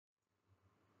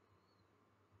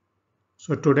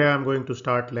So today I'm going to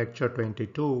start lecture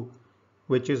 22,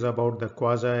 which is about the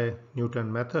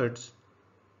Quasi-Newton methods,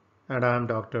 and I am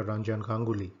Dr. Ranjan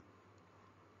Ganguly.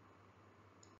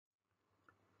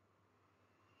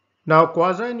 Now,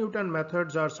 Quasi-Newton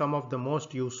methods are some of the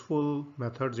most useful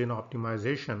methods in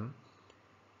optimization,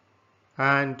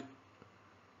 and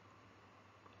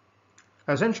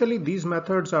essentially these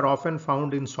methods are often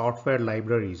found in software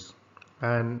libraries,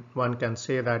 and one can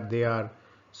say that they are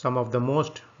some of the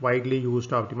most widely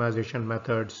used optimization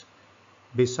methods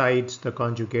besides the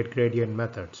conjugate gradient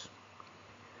methods.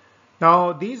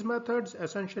 Now, these methods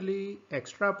essentially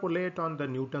extrapolate on the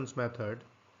Newton's method,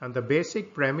 and the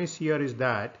basic premise here is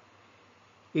that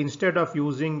instead of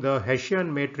using the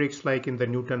Hessian matrix like in the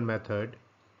Newton method,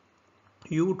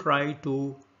 you try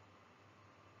to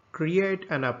create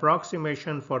an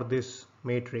approximation for this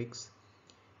matrix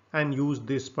and use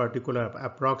this particular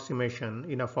approximation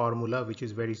in a formula which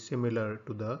is very similar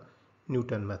to the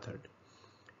Newton method.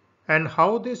 And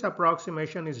how this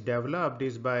approximation is developed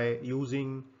is by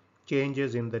using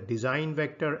changes in the design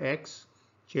vector x,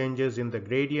 changes in the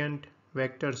gradient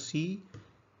vector c,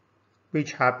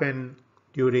 which happen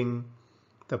during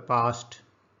the past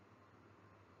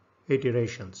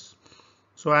iterations.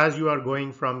 So as you are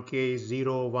going from k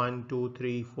 0, 1, 2,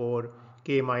 3, 4,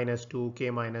 k minus 2, k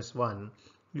minus 1,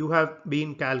 you have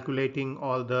been calculating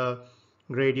all the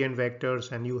gradient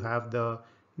vectors and you have the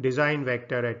design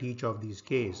vector at each of these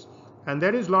k's. And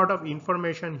there is a lot of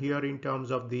information here in terms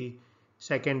of the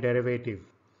second derivative,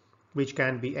 which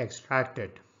can be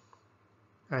extracted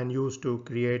and used to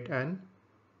create an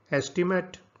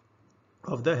estimate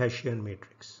of the Hessian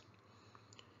matrix.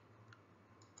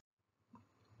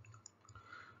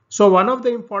 So one of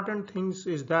the important things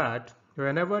is that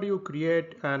whenever you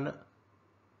create an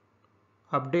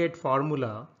update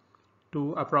formula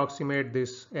to approximate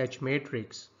this H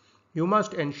matrix, you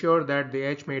must ensure that the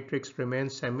H matrix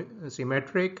remains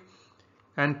symmetric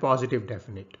and positive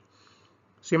definite.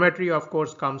 Symmetry, of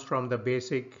course, comes from the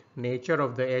basic nature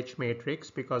of the H matrix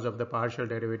because of the partial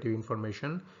derivative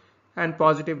information, and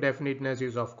positive definiteness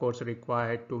is of course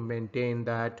required to maintain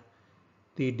that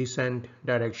the descent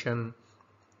direction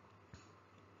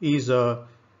is a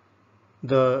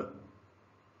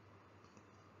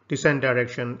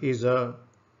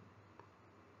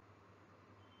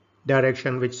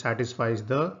direction which satisfies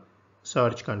the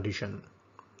search condition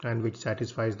and which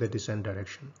satisfies the descent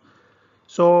direction.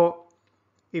 So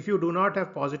if you do not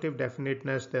have positive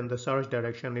definiteness, then the search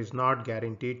direction is not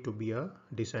guaranteed to be a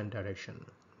descent direction.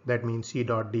 That means C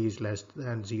dot D is less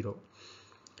than 0.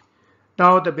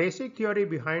 Now the basic theory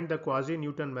behind the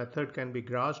Quasi-Newton method can be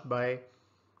grasped by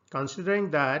considering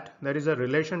that there is a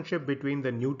relationship between the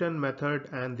Newton method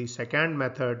and the Secant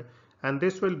method, and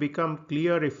this will become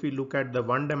clear if we look at the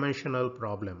one-dimensional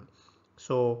problem.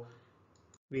 So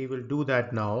we will do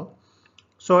that now.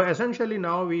 So essentially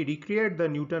now we recreate the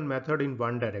Newton method in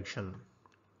one direction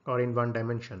or in one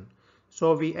dimension.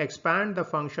 So we expand the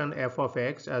function f of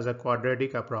x as a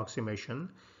quadratic approximation.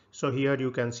 So here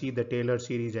you can see the Taylor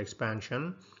series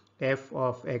expansion, f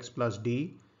of x plus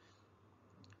d.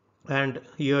 And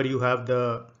here you have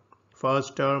the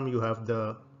first term, you have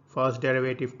the first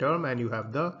derivative term, and you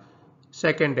have the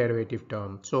second derivative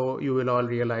term. So you will all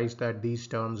realize that these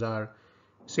terms are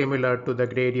similar to the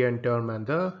gradient term and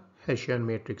the Hessian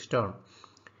matrix term.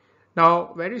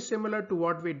 Now, very similar to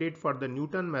what we did for the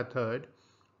Newton method,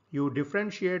 you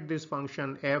differentiate this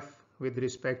function f with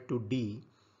respect to d.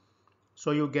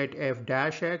 So you get f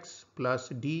dash x plus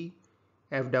d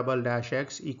f double dash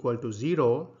x equal to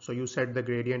 0. So you set the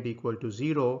gradient equal to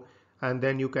 0, and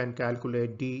then you can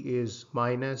calculate d is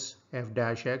minus f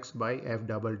dash x by f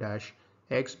double dash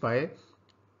x by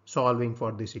solving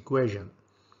for this equation.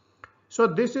 So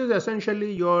this is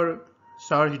essentially your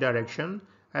search direction,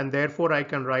 and therefore I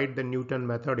can write the Newton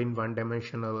method in one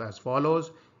dimensional as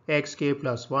follows: xk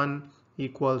plus 1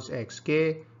 equals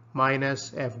xk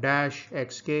minus f dash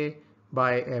xk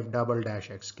by f double dash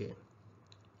xk.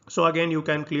 So again, you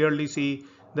can clearly see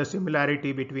the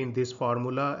similarity between this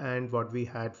formula and what we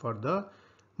had for the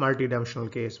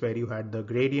multidimensional case where you had the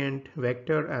gradient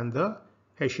vector and the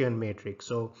Hessian matrix.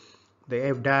 So the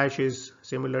f dash is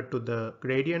similar to the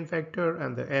gradient vector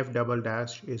and the f double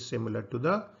dash is similar to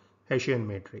the Hessian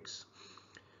matrix.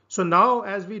 So now,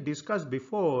 as we discussed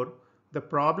before, the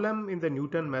problem in the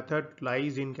Newton method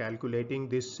lies in calculating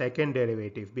this second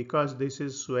derivative because this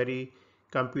is very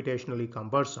computationally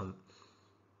cumbersome.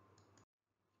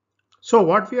 So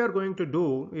what we are going to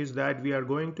do is that we are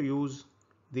going to use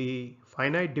the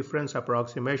finite difference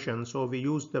approximation. So we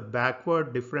use the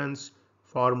backward difference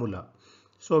formula.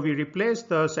 So we replace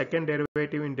the second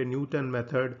derivative in the Newton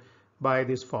method by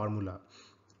this formula.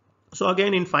 So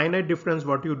again, in finite difference,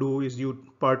 what you do is you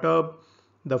perturb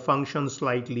the function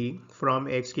slightly from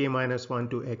xk minus 1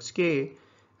 to xk,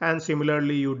 and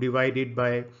similarly you divide it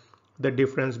by the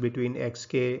difference between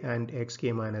xk and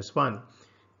xk minus 1.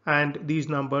 And these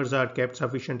numbers are kept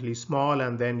sufficiently small,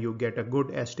 and then you get a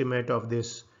good estimate of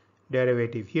this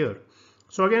derivative here.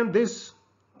 So again, this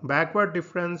backward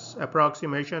difference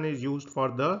approximation is used for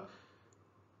the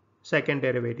second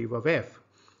derivative of f.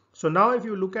 So now if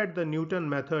you look at the Newton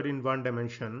method in one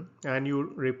dimension and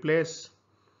you replace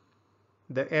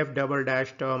the f double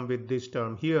dash term with this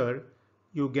term here,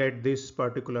 you get this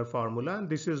particular formula, and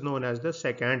this is known as the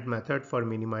secant method for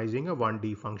minimizing a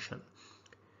 1D function.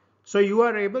 So you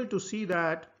are able to see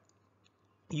that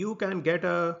you can get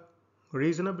a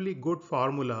reasonably good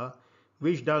formula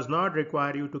which does not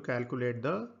require you to calculate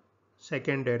the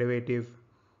second derivative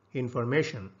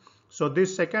information. So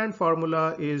this second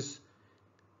formula is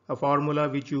a formula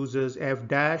which uses f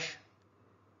dash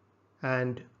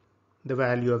and the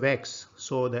value of x.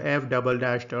 So the f double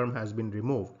dash term has been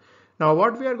removed. Now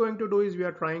what we are going to do is we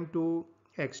are trying to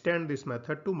extend this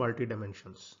method to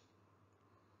multi-dimensions.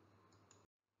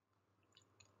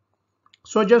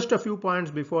 So just a few points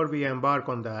before we embark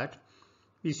on that.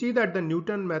 We see that the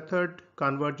Newton method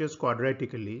converges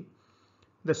quadratically.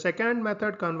 The second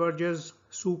method converges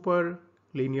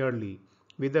superlinearly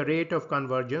with a rate of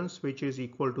convergence which is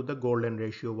equal to the golden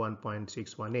ratio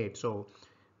 1.618. So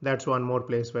that's one more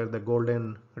place where the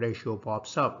golden ratio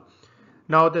pops up.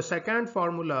 Now the second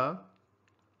formula,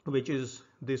 which is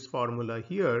this formula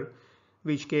here,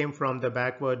 which came from the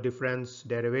backward difference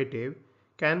derivative,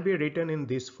 can be written in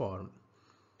this form.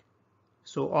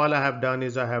 So all I have done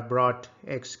is I have brought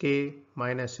xk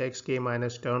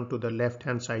minus term to the left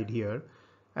hand side here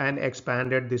and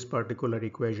expanded this particular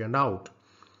equation out.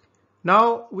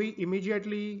 Now we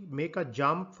immediately make a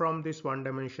jump from this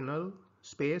one-dimensional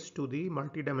space to the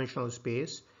multidimensional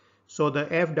space. So the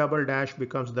f double dash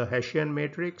becomes the Hessian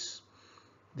matrix,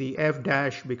 the f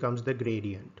dash becomes the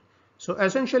gradient. So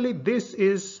essentially this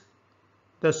is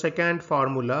the second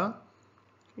formula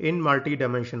in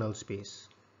multidimensional space.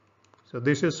 So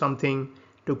this is something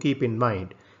to keep in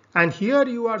mind. And here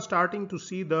you are starting to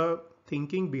see the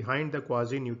thinking behind the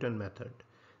Quasi-Newton method,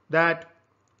 that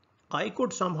I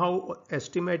could somehow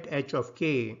estimate h of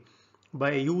k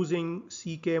by using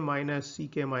ck minus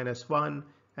 1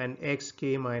 and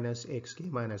xk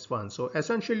minus 1. So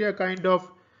essentially a kind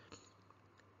of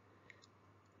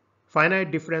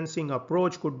finite differencing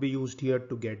approach could be used here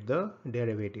to get the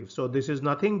derivative. So this is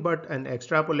nothing but an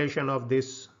extrapolation of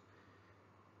this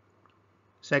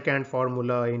second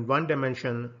formula in one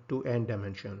dimension to n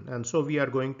dimension. And so we are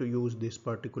going to use this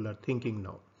particular thinking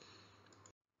now.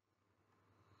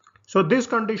 So this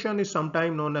condition is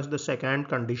sometimes known as the secant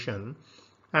condition.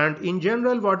 And in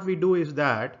general, what we do is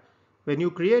that when you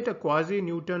create a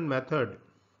Quasi-Newton method,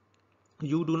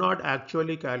 you do not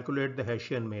actually calculate the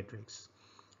Hessian matrix.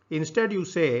 Instead, you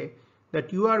say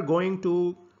that you are going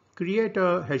to create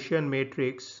a Hessian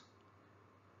matrix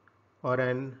or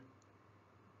an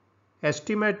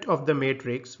estimate of the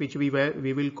matrix, which we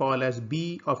will call as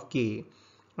B of k,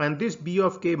 and this B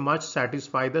of k must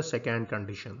satisfy the secant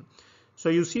condition. So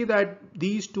you see that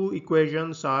these two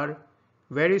equations are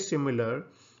very similar,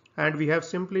 and we have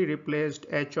simply replaced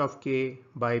h of k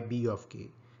by B of k,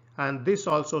 and this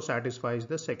also satisfies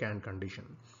the secant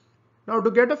condition. Now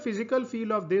to get a physical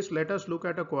feel of this, let us look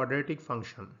at a quadratic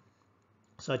function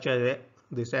such as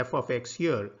this f of x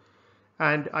here,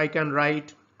 and I can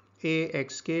write a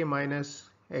xk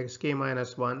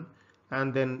minus 1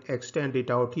 and then extend it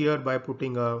out here by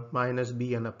putting a minus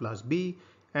b and a plus b,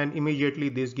 and immediately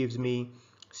this gives me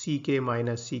ck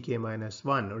minus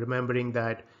 1, remembering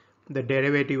that the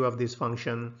derivative of this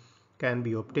function can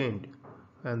be obtained,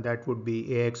 and that would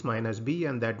be ax minus b,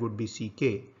 and that would be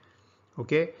ck.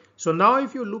 Okay, so now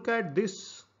if you look at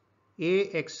this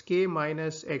axk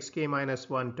minus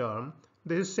 1 term,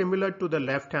 this is similar to the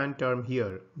left hand term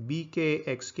here, bk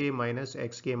xk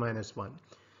minus 1.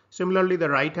 Similarly, the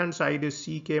right hand side is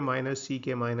ck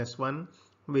minus 1,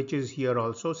 which is here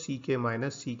also ck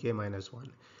minus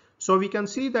 1. So we can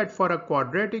see that for a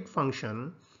quadratic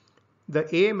function,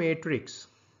 the A matrix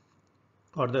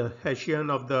or the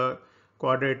Hessian of the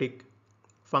quadratic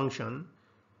function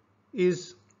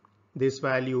is this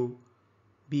value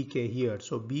bk here.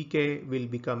 So bk will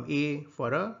become A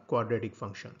for a quadratic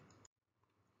function.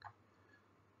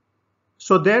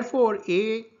 So therefore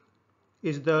A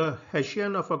is the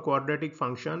Hessian of a quadratic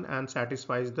function and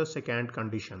satisfies the secant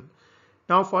condition.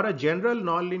 Now for a general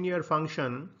nonlinear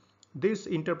function, this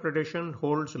interpretation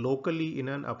holds locally in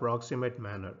an approximate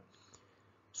manner.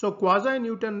 So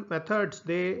Quasi-Newton methods,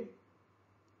 they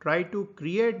try to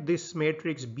create this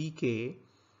matrix Bk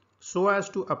so as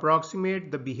to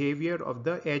approximate the behavior of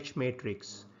the H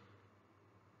matrix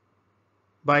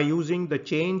by using the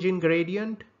change in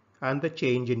gradient and the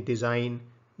change in design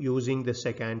using the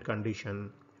secant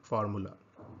condition formula.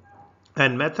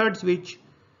 And methods which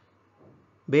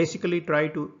basically try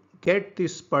to get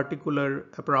this particular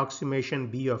approximation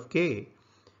B of k,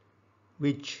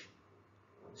 which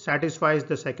satisfies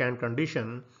the secant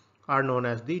condition, are known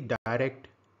as the direct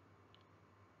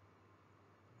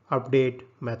update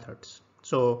methods.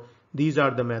 So these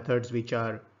are the methods which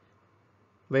are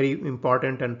very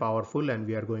important and powerful, and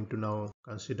we are going to now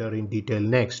consider in detail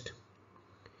next.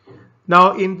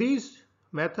 Now in these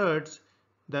methods,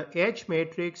 the H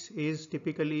matrix is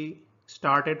typically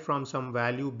started from some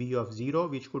value B of 0,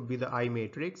 which could be the I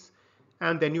matrix,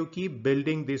 and then you keep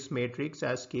building this matrix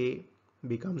as k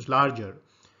becomes larger.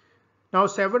 Now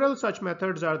several such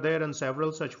methods are there and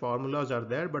several such formulas are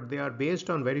there, but they are based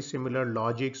on very similar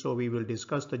logic, so we will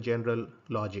discuss the general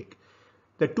logic.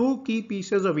 The two key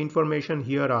pieces of information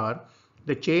here are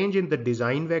the change in the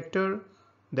design vector,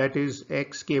 that is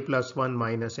xk plus 1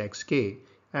 minus xk,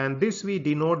 and this we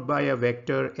denote by a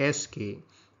vector sk.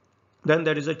 Then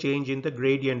there is a change in the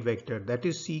gradient vector, that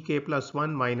is ck plus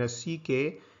 1 minus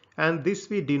ck, and this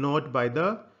we denote by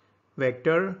the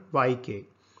vector yk.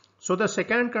 So the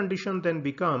second condition then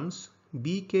becomes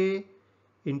bk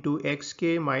into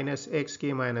xk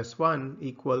minus 1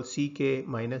 equals ck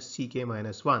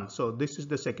minus 1. So this is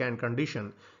the second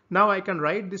condition. Now I can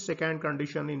write this second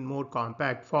condition in more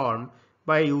compact form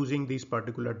by using this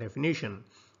particular definition.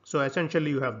 So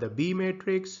essentially you have the B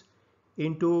matrix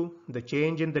into the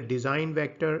change in the design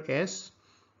vector S,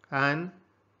 and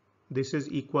this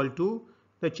is equal to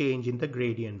the change in the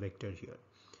gradient vector here.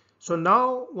 So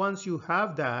now once you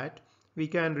have that, we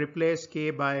can replace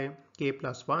k by k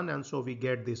plus 1, and so we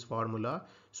get this formula.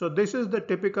 So this is the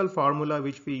typical formula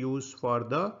which we use for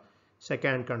the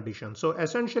second condition. So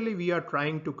essentially we are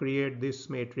trying to create this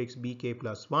matrix bk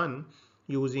plus 1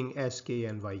 using sk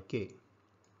and yk.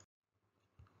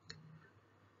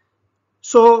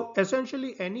 So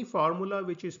essentially any formula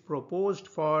which is proposed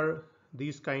for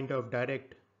these kind of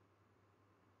direct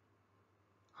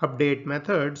update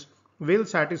methods will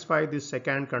satisfy this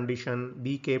second condition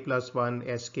bk plus 1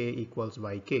 sk equals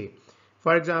yk.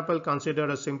 For example, consider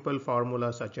a simple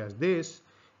formula such as this.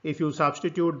 If you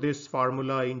substitute this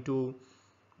formula into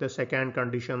the second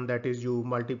condition, that is you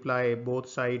multiply both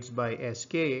sides by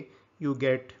sk, you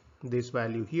get this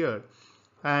value here.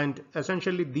 And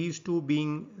essentially these two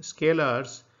being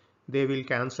scalars, they will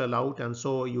cancel out, and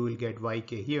so you will get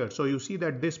yk here. So you see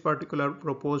that this particular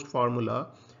proposed formula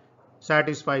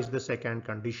satisfies the second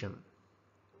condition.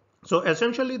 So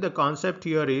essentially the concept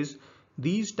here is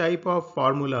these type of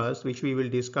formulas, which we will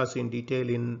discuss in detail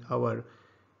in our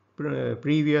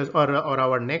previous or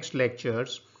our next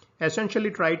lectures, essentially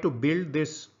try to build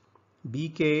this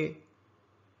bk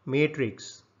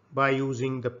matrix by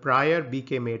using the prior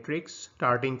bk matrix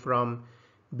starting from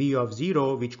b of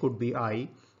 0, which could be I,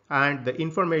 and the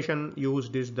information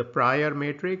used is the prior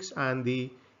matrix and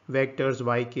the vectors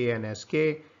yk and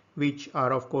sk, which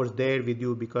are of course there with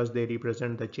you because they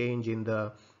represent the change in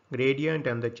the gradient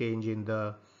and the change in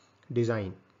the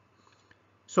design.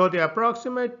 So the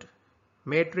approximate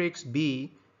matrix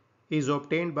B is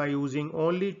obtained by using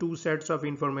only two sets of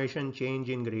information, change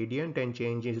in gradient and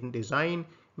change in design,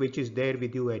 which is there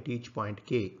with you at each point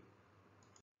k.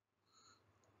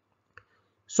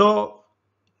 So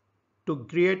to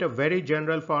create a very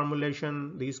general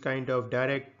formulation, these kind of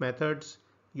direct methods,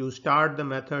 you start the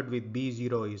method with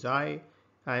B0 is I,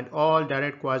 and all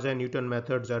direct quasi-Newton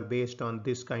methods are based on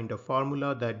this kind of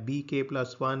formula, that bk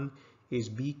plus 1 is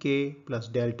bk plus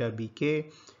delta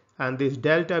bk, and this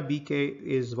delta bk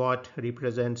is what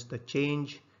represents the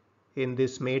change in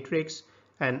this matrix.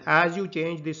 And as you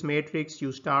change this matrix,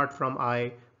 you start from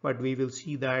I, but we will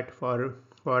see that for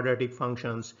quadratic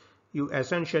functions you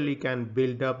essentially can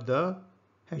build up the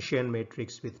Hessian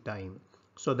matrix with time.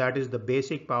 So that is the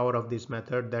basic power of this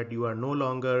method, that you are no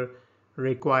longer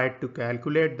required to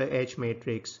calculate the H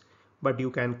matrix, but you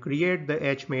can create the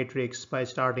H matrix by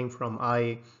starting from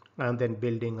I and then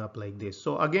building up like this.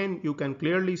 So again, you can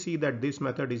clearly see that this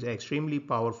method is extremely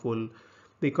powerful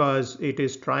because it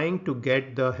is trying to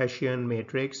get the Hessian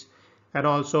matrix, and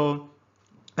also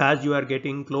as you are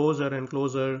getting closer and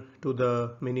closer to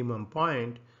the minimum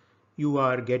point, you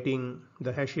are getting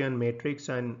the Hessian matrix,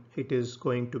 and it is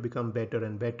going to become better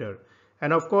and better.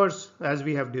 And of course, as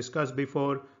we have discussed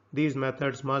before, these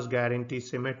methods must guarantee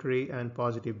symmetry and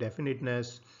positive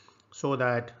definiteness so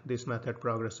that this method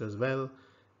progresses well.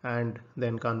 and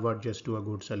then converges to a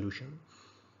good solution.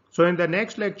 So in the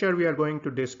next lecture, we are going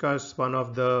to discuss one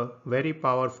of the very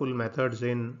powerful methods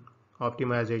in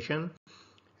optimization,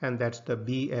 and that's the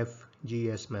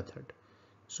BFGS method.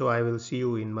 So I will see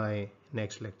you in my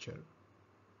next lecture.